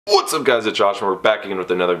What's up guys, it's Josh and we're back again with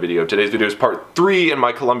another video. Today's video is part 3 in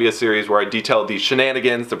my Colombia series where I detailed the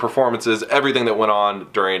shenanigans, the performances, everything that went on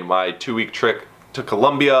during my 2-week trip to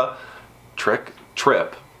Colombia. Trip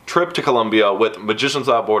to Colombia with Magicians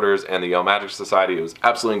Without Borders and the Yale Magic Society. It was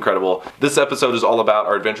absolutely incredible. This episode is all about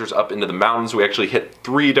our adventures up into the mountains. We actually hit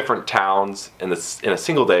 3 different towns in a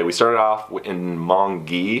single day. We started off in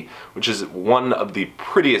Mongui, which is one of the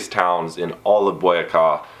prettiest towns in all of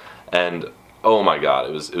Boyacá, and oh my god,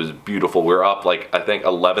 it was beautiful. We were up like, I think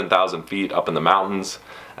 11,000 feet up in the mountains,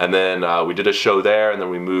 and then we did a show there, and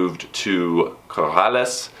then we moved to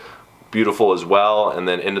Corrales, beautiful as well, and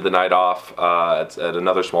then ended the night off at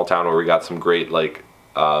another small town where we got some great like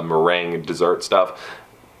meringue dessert stuff.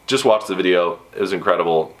 Just watch the video, it was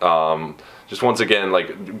incredible. Just once again,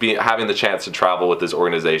 like having the chance to travel with this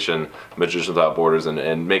organization, Magicians Without Borders,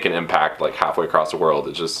 and make an impact like halfway across the world.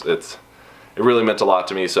 It really meant a lot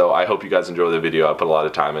to me, so I hope you guys enjoy the video. I put a lot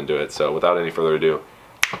of time into it, so without any further ado,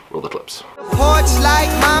 roll the clips. Porch like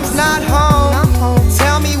mom's not home.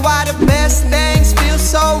 Tell me why the best things feel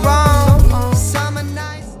so wrong. Summer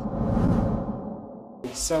nights.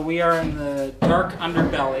 So we are in the dark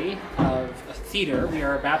underbelly of a theater. We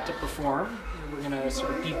are about to perform. We're going to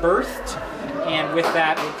sort of be birthed, and with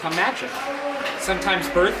that will come magic. Sometimes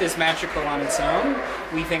birth is magical on its own.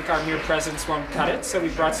 We think our mere presence won't cut it, so we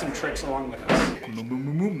brought some tricks along with us.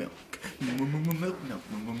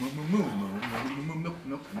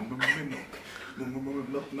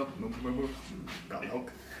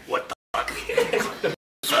 What the fuck? What the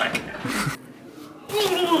fuck?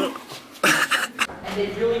 And they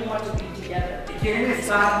really want to be together. ¿Quieren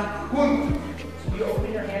estar juntos? So you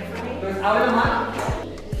open your hand for me? Entonces, abre la mano.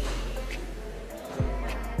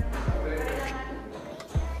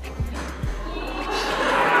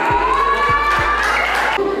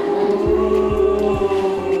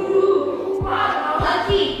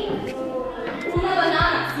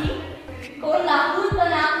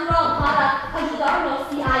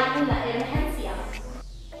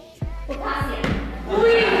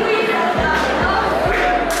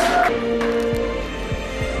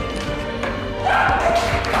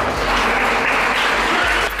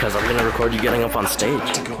 Because I'm gonna record you getting up on stage.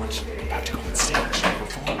 About to go on stage and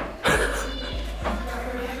perform.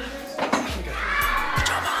 Good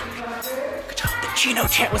job, man. Good job. The Chino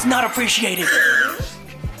chant was not appreciated.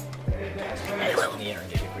 Hey, let me enter and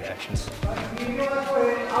get your reactions.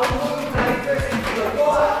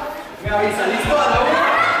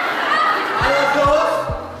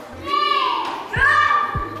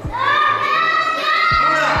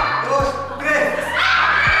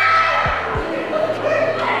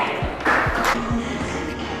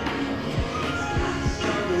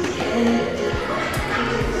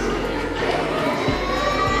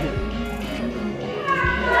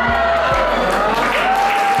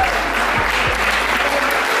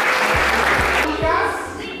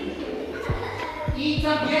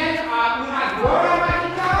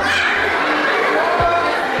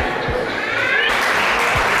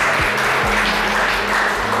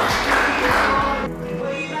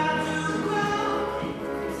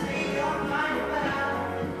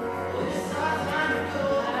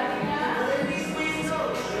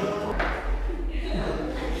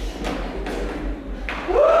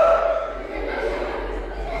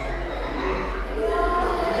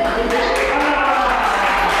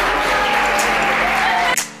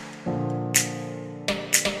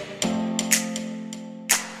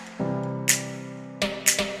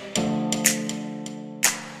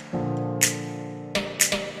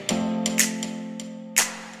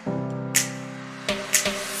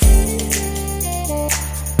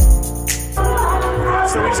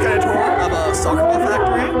 So we just got a tour of a soccer ball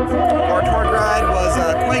factory. Our tour guide was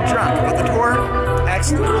quite drunk, but the tour,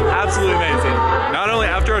 excellent. Absolutely amazing. Not only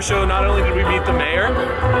after our show, not only did we meet the mayor of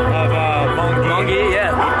Mongui,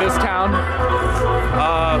 this town,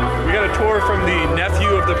 we got a tour from the nephew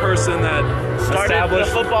of the person that Started established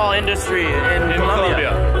the football industry in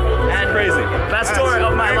Colombia. And crazy. Best tour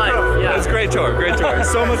of my life. Yeah. It was a great tour, great tour.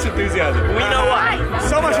 So much enthusiasm. We know why.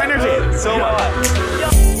 So much energy. So much.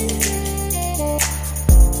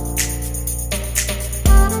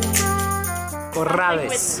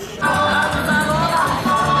 Corrales. I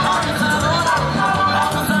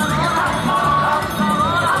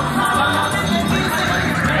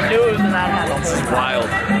knew it was in that handle. This is wild.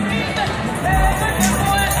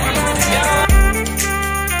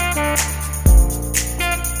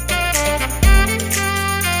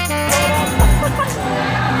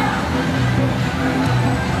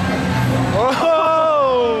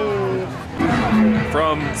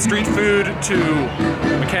 From street food to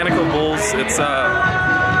mechanical bulls, it's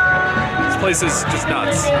place is just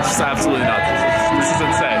nuts. It's just absolutely nuts. This is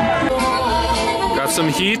insane. Got some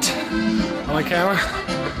heat on the camera.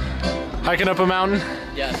 Hiking up a mountain.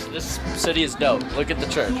 Yes, this city is dope. Look at the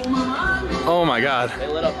church. Oh my God. They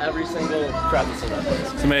lit up every single crevice of that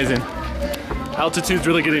place. It's amazing. Altitude's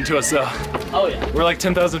really getting to us though. Oh yeah. We're like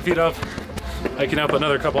 10,000 feet up. Hiking up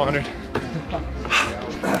another couple hundred.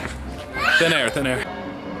 Thin air, thin air.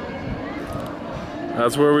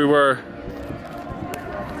 That's where we were.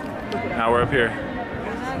 Now we're up here.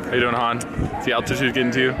 How you doing, Han? Is the altitude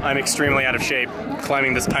getting to you? I'm extremely out of shape.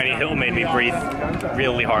 Climbing this tiny hill made me breathe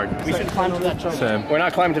really hard. We should climb to that church. Same. We're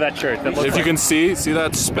not climbing to that church. That If you can see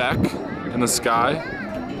that speck in the sky?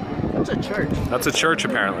 That's a church. That's a church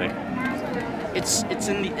apparently. It's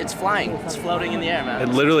flying. It's floating in the air, man.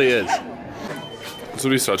 It literally is. This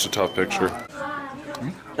would be such a tough picture.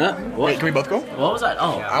 Wait, can we both go? What was that?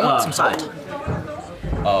 Oh, I want some salt.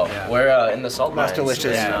 Oh, we're in the salt mines. That's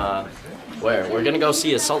delicious. And, we're gonna go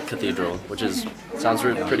see a salt cathedral, which sounds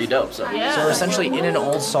pretty dope. So So we're essentially in an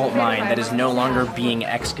old salt mine that is no longer being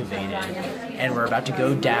excavated, and we're about to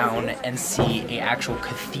go down and see an actual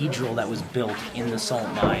cathedral that was built in the salt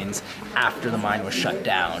mines after the mine was shut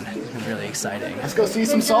down. It's really exciting. Let's go see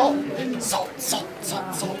some salt. Salt.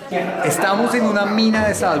 Estamos en una mina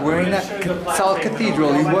de sal. We're in a salt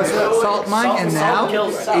cathedral. It was a salt mine, and now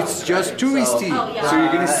it's just touristy. So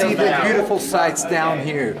you're gonna see the beautiful sights down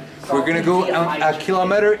here. We're gonna go a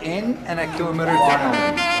kilometer in and a kilometer down.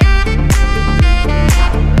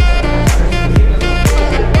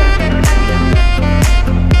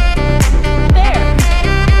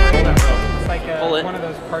 It's like one of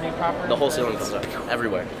those party poppers. the whole ceiling comes up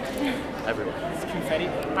everywhere. It's confetti.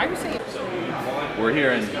 I would say. We're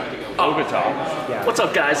here in Bogota. What's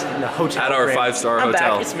up, guys? At our 5-star I'm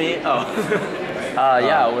hotel. back. It's me. Oh.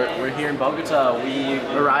 Yeah, we're here in Bogota. We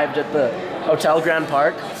arrived at the Hotel Grand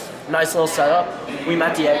Park. Nice little setup. We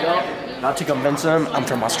met Diego. Not to convince him, I'm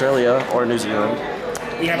from Australia or New Zealand.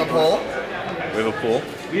 We have a pool. We have a pool.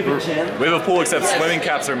 We have a gym. We have a pool except swimming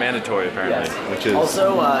caps are mandatory apparently, which is...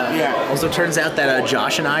 Also turns out that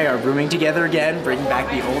Josh and I are rooming together again, bringing back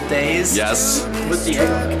the old days. Yes. With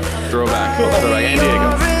Diego. Throwback. And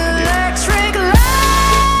Diego.